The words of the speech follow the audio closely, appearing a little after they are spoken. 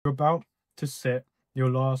you're about to sit your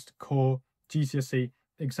last core GCSE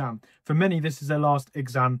exam. For many, this is their last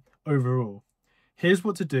exam overall. Here's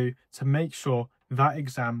what to do to make sure that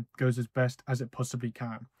exam goes as best as it possibly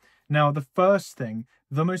can. Now, the first thing,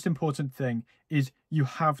 the most important thing, is you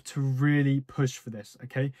have to really push for this,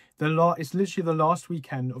 okay? It's literally the last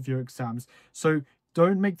weekend of your exams, so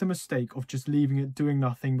don't make the mistake of just leaving it, doing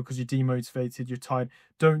nothing because you're demotivated, you're tired.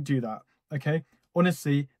 Don't do that, okay?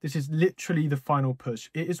 Honestly, this is literally the final push.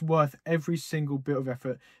 It is worth every single bit of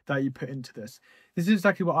effort that you put into this. This is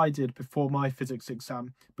exactly what I did before my physics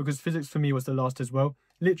exam, because physics for me was the last as well.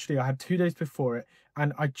 Literally, I had 2 days before it,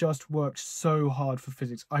 and I just worked so hard for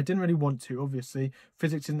physics. I didn't really want to, obviously.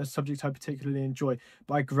 Physics isn't a subject I particularly enjoy,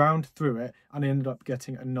 but I ground through it, and I ended up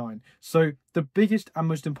getting a 9. So the biggest and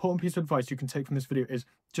most important piece of advice you can take from this video is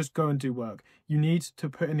just go and do work. You need to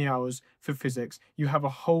put in the hours for physics. You have a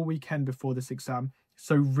whole weekend before this exam,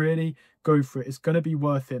 so really go for it. It's going to be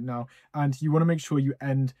worth it now, and you want to make sure you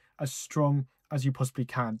end as strong as you possibly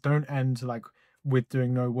can. Don't end like with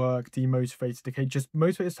doing no work, demotivated, okay? Just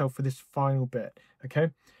motivate yourself for this final bit, okay?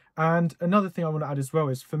 And another thing I want to add as well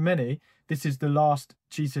is, for many, this is the last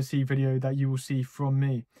GCSE video that you will see from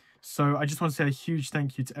me. So I just want to say a huge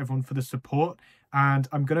thank you to everyone for the support, and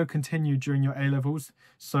I'm going to continue during your A-levels.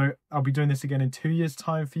 So I'll be doing this again in 2 years'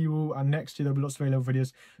 time for you all, and next year there'll be lots of A-level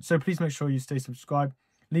videos. So please make sure you stay subscribed,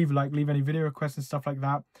 leave a like, leave any video requests and stuff like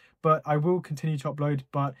that. But I will continue to upload,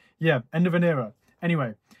 but yeah, end of an era.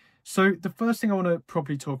 Anyway, so the first thing I want to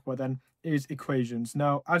properly talk about then is equations.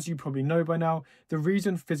 Now, as you probably know by now, the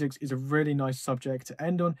reason physics is a really nice subject to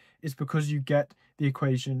end on is because you get the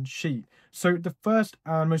equation sheet. So the first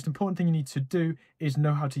and most important thing you need to do is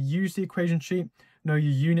know how to use the equation sheet, know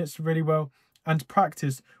your units really well, and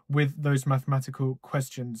practice with those mathematical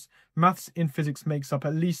questions. Maths in physics makes up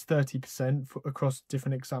at least 30% across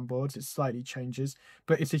different exam boards. It slightly changes,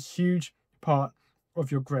 but it's a huge part of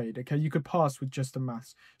your grade, okay? You could pass with just the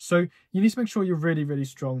maths. So you need to make sure you're really, really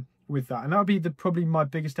strong with that. And that'll be probably my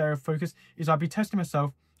biggest area of focus, is I'll be testing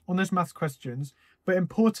myself on those maths questions. But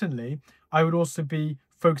importantly, I would also be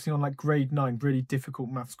focusing on like grade 9, really difficult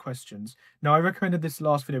maths questions. Now, I recommended this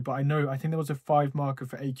last video, but I think there was a 5 marker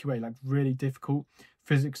for AQA, like really difficult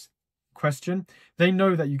physics question. They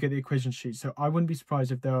know that you get the equation sheet, so I wouldn't be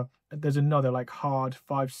surprised if there's another like hard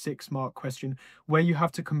 5-6 mark question where you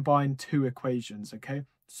have to combine 2 equations, okay?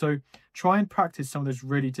 So try and practice some of those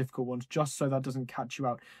really difficult ones, just so that doesn't catch you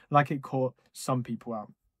out like it caught some people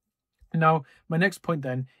out. Now, my next point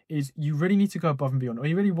then is you really need to go above and beyond, or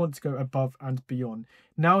you really want to go above and beyond.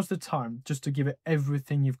 Now's the time just to give it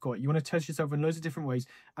everything you've got. You want to test yourself in loads of different ways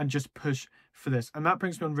and just push for this. And that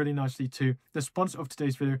brings me on really nicely to the sponsor of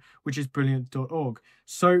today's video, which is brilliant.org.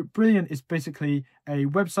 So Brilliant is basically a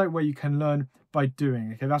website where you can learn by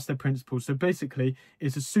doing, okay? That's their principle. So basically,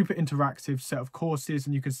 it's a super interactive set of courses,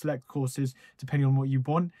 and you can select courses depending on what you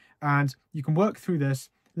want. And you can work through this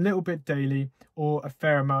little bit daily or a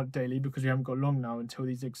fair amount daily, because we haven't got long now until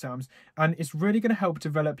these exams, and it's really going to help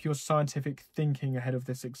develop your scientific thinking ahead of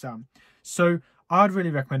this exam. So I'd really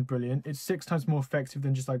recommend Brilliant. It's 6 times more effective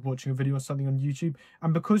than just like watching a video or something on YouTube,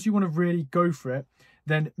 and because you want to really go for it,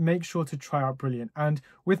 then make sure to try out Brilliant. And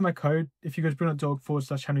with my code, if you go to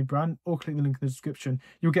brilliant.org/Henry Brand or click the link in the description,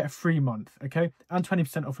 you'll get a free month, okay? And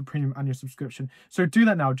 20% off a premium annual subscription. So do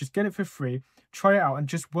that now, just get it for free, try it out, and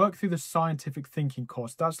just work through the scientific thinking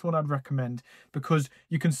course. That's the one I'd recommend, because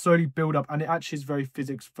you can slowly build up, and it actually is very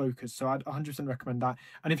physics focused. So I'd 100% recommend that.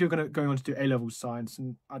 And if you're going on to do A-level science,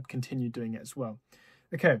 and I'd continue doing it as well.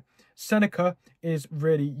 Okay, Seneca is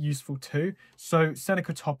really useful too. So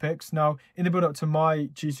Seneca topics. Now, in the build up to my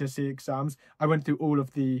GCSE exams, I went through all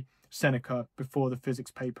of the Seneca before the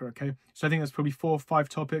physics paper, okay? So I think there's probably 4 or 5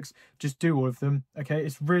 topics. Just do all of them, okay?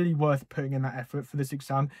 It's really worth putting in that effort for this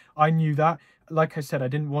exam. I knew that. Like I said, I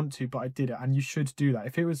didn't want to, but I did it, and you should do that.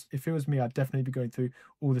 If it was me, I'd definitely be going through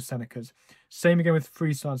all the Senecas. Same again with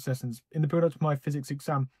free science lessons. In the build up to my physics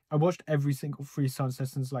exam, I watched every single free science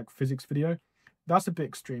lessons like physics video. That's a bit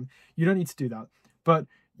extreme. You don't need to do that, but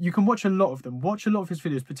you can watch a lot of them. Watch a lot of his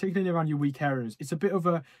videos, particularly around your weak areas. It's a bit of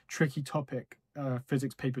a tricky topic,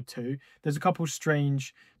 physics paper 2. There's a couple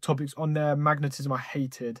strange topics on there. Magnetism, I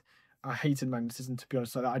hated magnetism, to be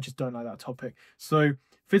honest. Like that, I just don't like that topic. So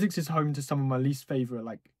physics is home to some of my least favorite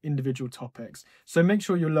like individual topics. So make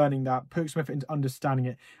sure you're learning that, put some effort into understanding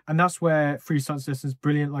it, and that's where free science lessons,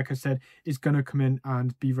 Brilliant, like I said, is going to come in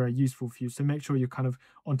and be very useful for you. So make sure you're kind of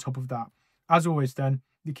on top of that. As always then,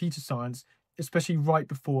 the key to science, especially right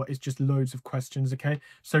before, is just loads of questions, okay?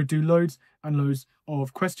 So do loads and loads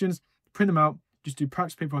of questions, print them out, just do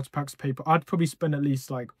practice paper after practice paper. I'd probably spend at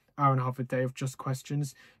least like hour and a half a day of just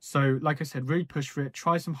questions. So like I said, really push for it.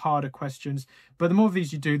 Try some harder questions. But the more of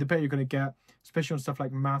these you do, the better you're going to get, especially on stuff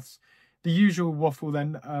like maths. The usual waffle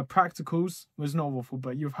then, practicals. Well, it's not a waffle,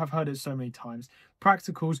 but you have heard it so many times.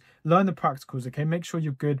 Practicals, learn the practicals, okay? Make sure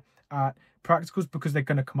you're good at practicals because they're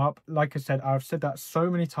going to come up. Like I said, I've said that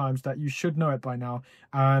so many times that you should know it by now.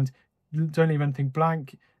 And don't leave anything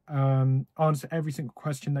blank. Answer every single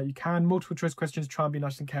question that you can. Multiple choice questions, try and be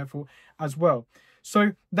nice and careful as well.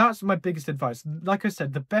 So that's my biggest advice. Like I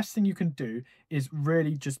said, the best thing you can do is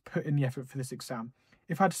really just put in the effort for this exam.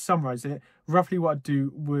 If I had to summarize it, roughly what I'd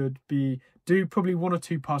do would be do probably 1 or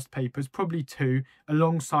 2 past papers, probably 2,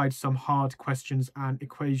 alongside some hard questions and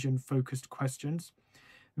equation focused questions.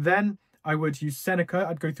 Then I would use Seneca.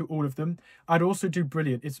 I'd go through all of them. I'd also do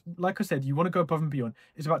Brilliant. It's like I said, you want to go above and beyond.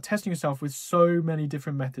 It's about testing yourself with so many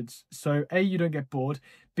different methods. So A, you don't get bored.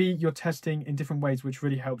 B, you're testing in different ways, which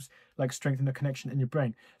really helps like strengthen the connection in your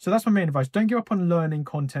brain. So that's my main advice. Don't give up on learning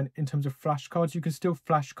content in terms of flashcards. You can still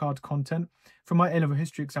flashcard content. For my A-level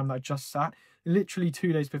history exam that I just sat, literally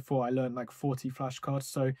 2 days before, I learned like 40 flashcards.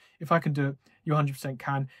 So if I can do it, you 100%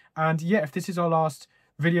 can. And yeah, if this is our last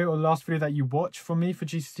video or the last video that you watch from me for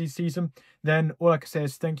GCSE season, then all I can say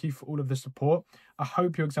is thank you for all of the support. I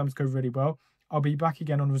hope your exams go really well. I'll be back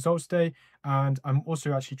again on results day, and I'm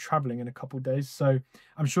also actually traveling in a couple of days, so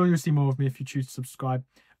I'm sure you'll see more of me if you choose to subscribe,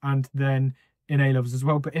 and then in A-levels as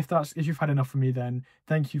well. But if you've had enough from me, then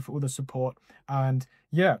thank you for all the support, and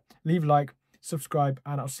yeah, leave a like, subscribe,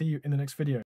 and I'll see you in the next video.